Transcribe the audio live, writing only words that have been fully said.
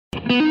Hey,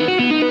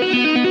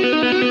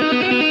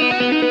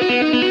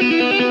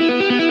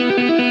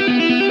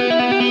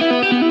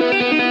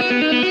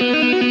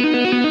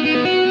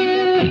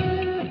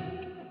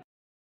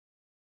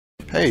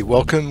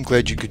 welcome.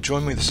 Glad you could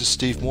join me. This is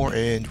Steve Moore,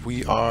 and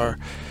we are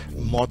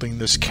modeling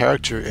this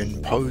character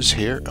in pose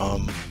here.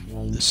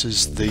 This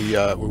is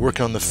the we're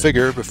working on the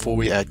figure before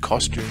we add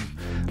costume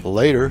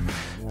later.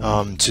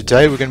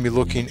 Today we're going to be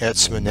looking at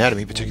some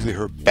anatomy, particularly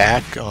her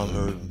back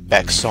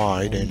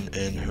side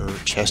and her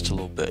chest a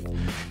little bit,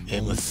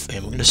 and we're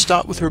going to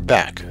start with her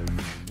back.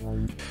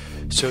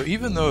 So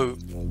even though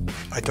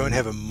I don't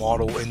have a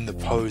model in the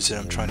pose that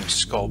I'm trying to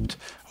sculpt,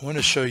 I want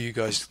to show you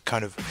guys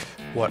kind of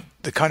what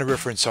the kind of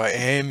reference I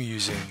am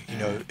using,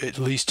 at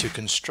least to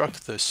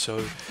construct this.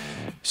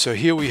 So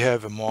here we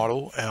have a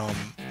model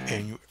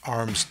and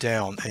arms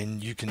down,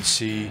 and you can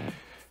see,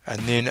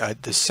 and then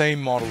the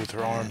same model with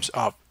her arms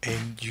up,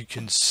 and you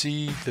can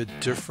see the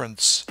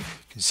difference.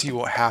 You can see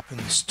what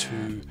happens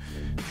to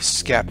the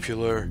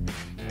scapular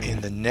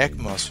and the neck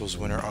muscles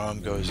when her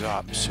arm goes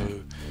up.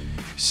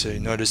 So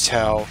notice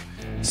how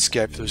the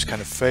scapular is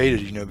kind of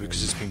faded,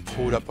 because it's being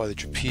pulled up by the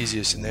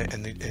trapezius,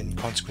 and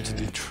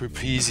consequently the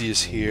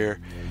trapezius here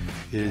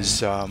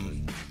is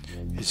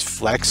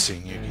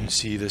flexing. You can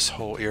see this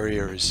whole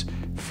area is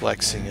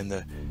flexing, and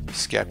the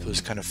scapula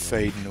is kind of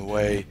fading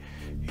away,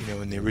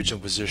 in the original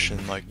position.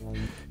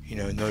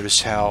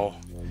 Notice how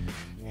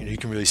you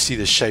can really see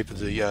the shape of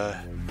the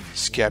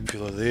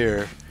scapula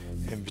there,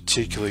 and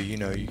particularly, you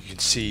can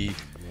see,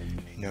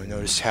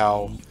 notice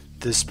how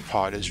this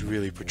part is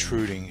really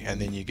protruding,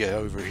 and then you get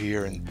over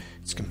here and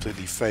it's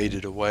completely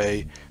faded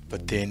away,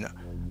 but then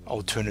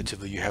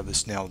alternatively you have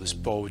this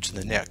bulge in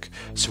the neck.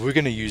 So we're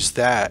going to use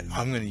that.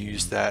 I'm going to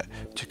use that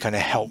to kind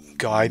of help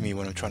guide me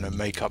when I'm trying to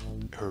make up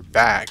her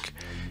back.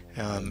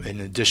 In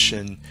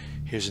addition,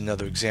 here's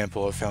another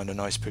example. I found a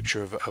nice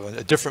picture of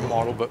a different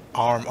model, but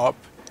arm up.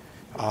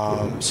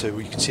 So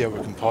we can see how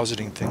we're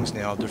compositing things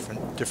now,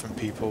 different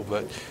people,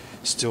 but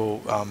still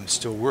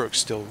works,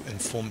 still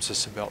informs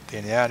us about the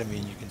anatomy.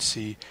 And you can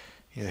see,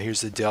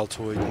 here's the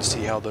deltoid. You can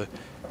see how the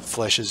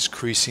flesh is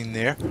creasing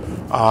there.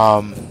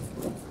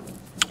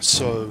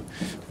 So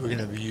we're going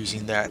to be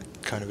using that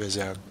kind of as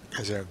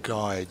our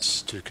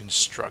guides to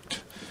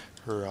construct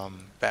her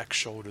back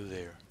shoulder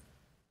there.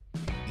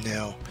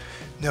 Now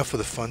for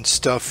the fun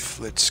stuff,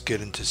 let's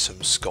get into some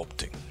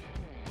sculpting.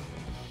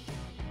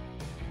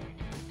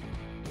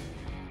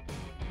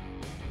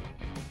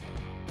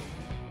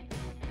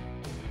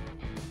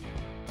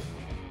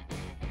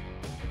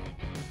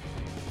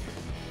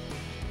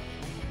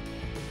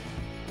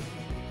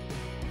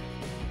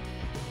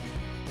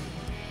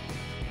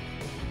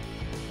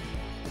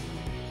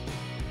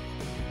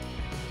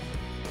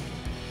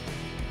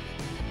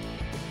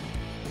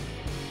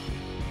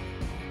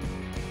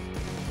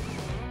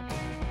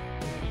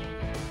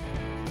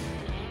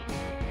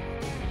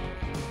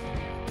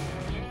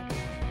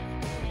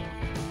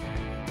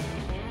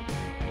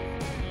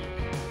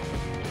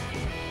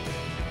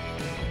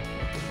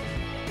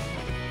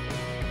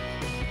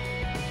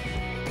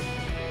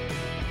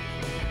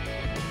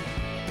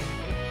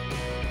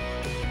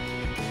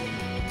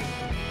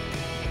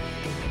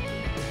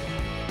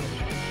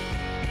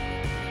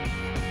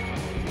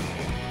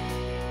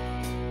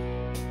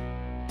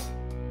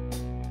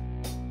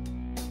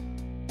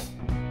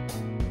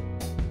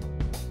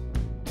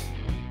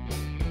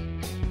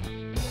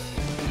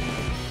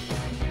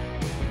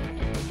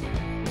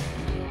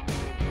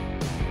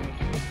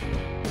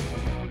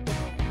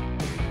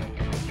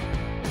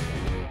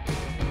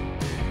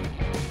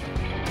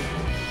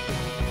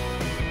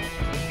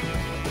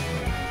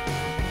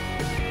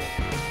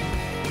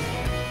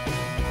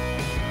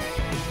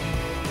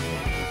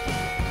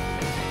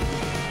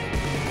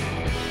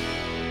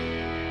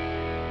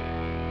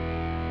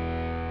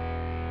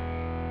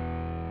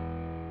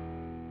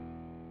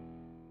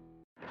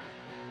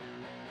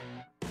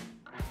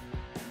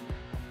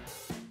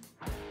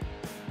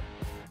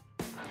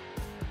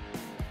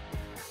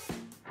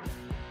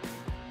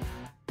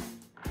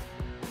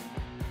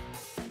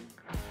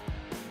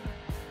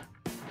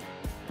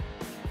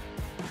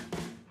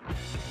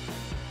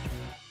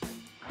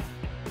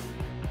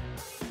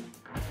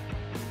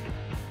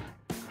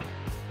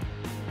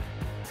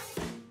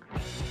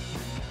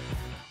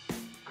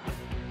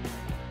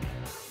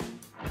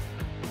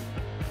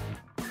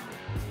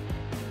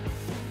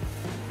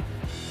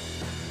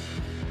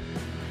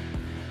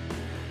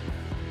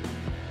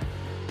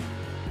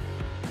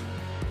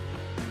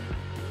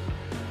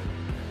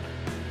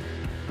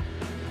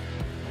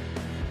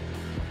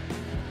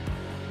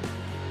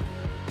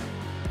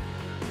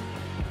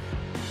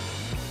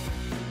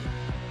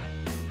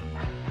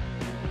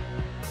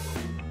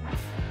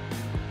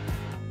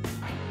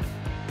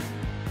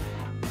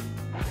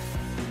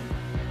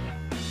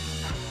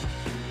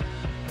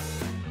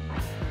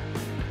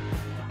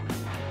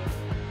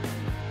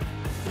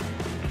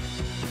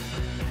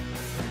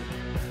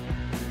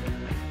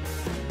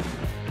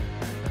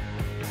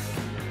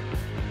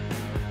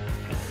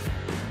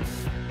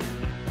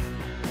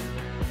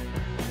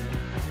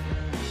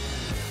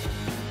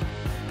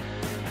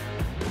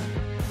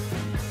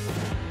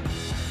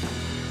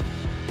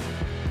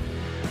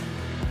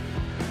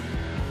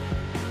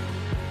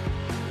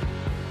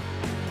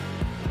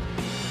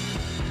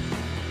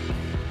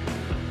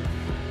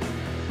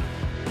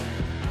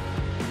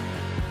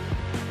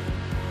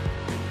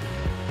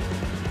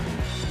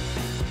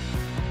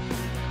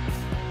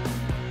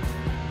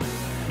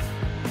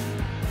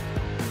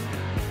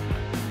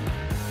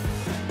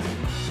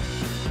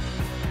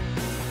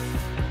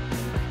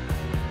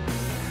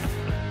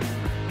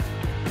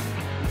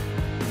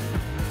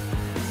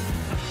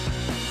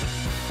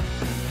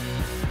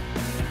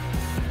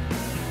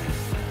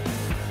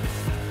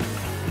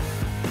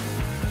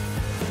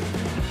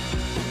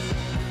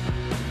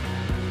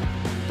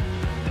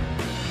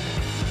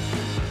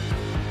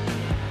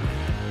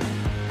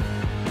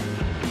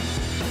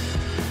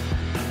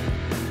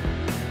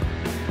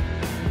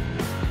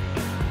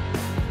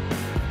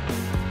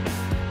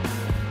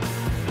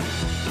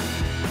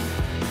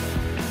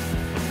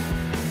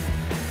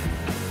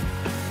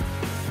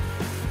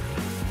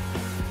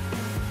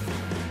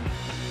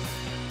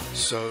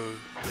 So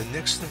the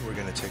next thing we're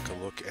going to take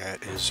a look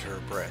at is her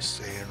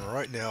breast, and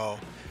right now,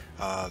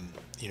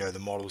 you know, the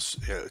model's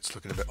it's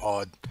looking a bit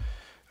odd,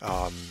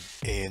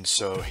 and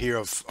so here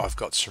I've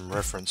got some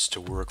reference to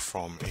work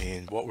from,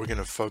 and what we're going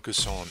to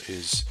focus on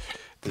is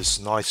this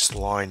nice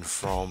line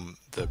from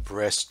the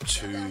breast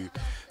to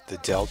the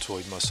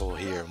deltoid muscle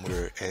here,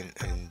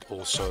 and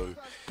also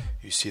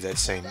you see that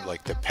same,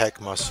 like the pec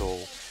muscle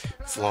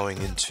flowing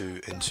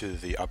into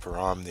the upper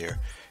arm there.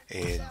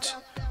 And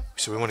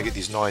so we want to get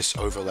these nice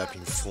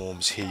overlapping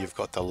forms here. You've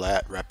got the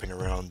lat wrapping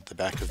around the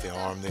back of the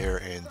arm there,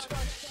 and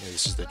you know,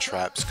 this is the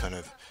traps kind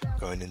of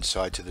going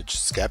inside to the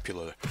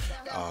scapula.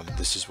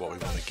 This is what we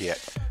want to get.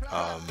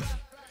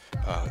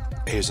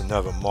 Here's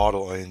another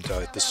model, and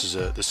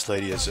this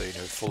lady is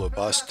fuller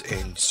bust,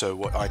 and so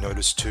what I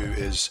noticed too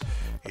is,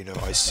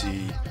 I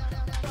see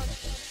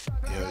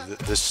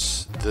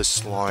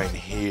this line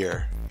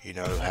here.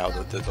 How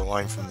the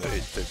line from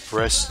the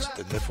breast,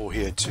 the nipple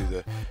here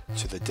to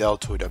the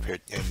deltoid up here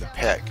and the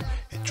pec,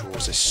 it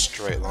draws a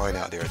straight line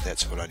out there, and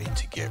that's what I need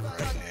to get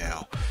right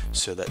now.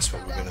 So that's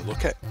what we're going to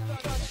look at.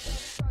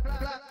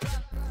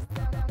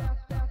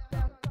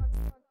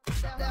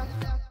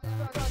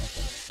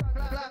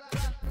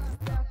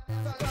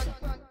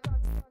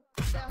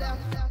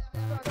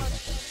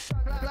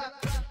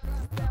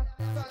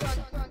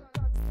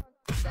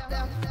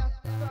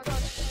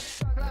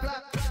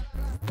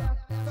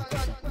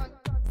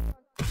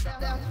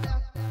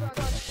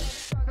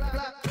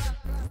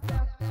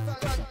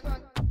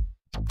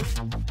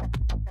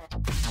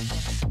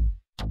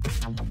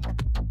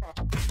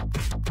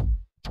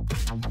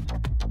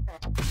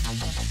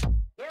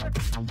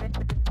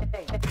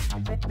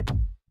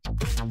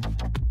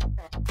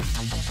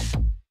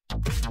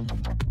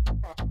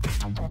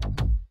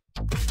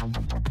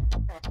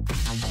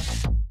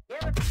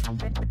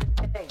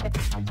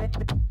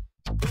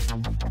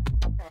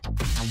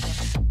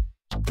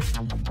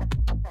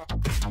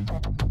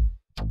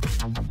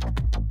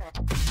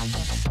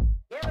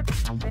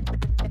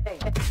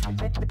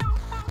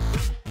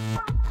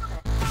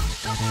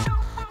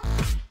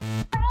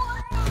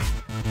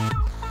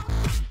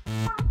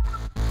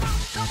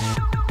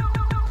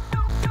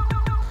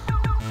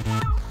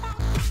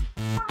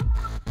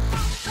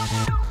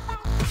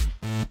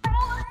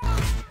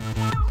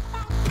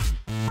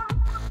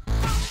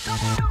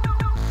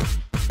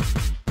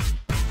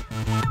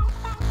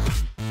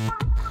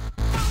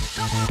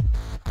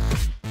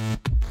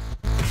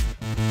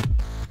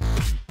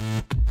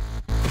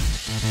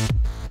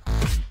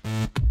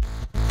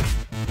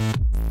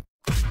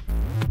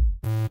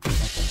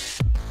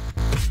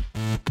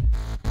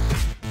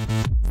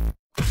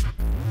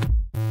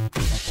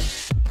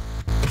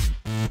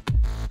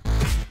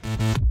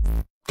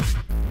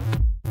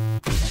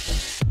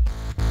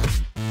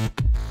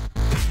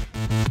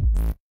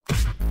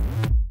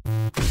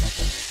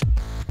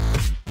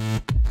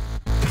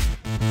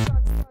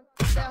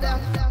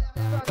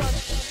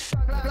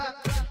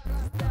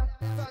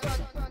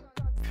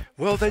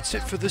 Well, that's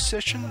it for this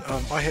session.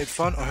 I had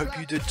fun. I hope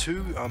you did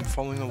too,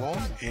 following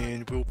along,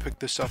 and we'll pick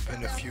this up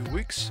in a few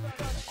weeks.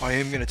 I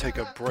am going to take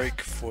a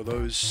break for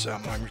those,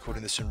 I'm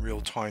recording this in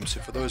real time, so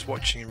for those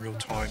watching in real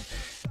time,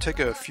 take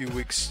a few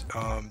weeks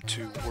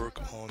to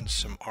work on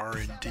some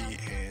R&D,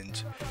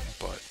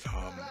 but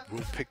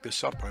we'll pick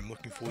this up. I'm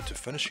looking forward to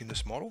finishing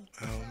this model.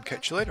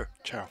 Catch you later.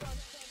 Ciao.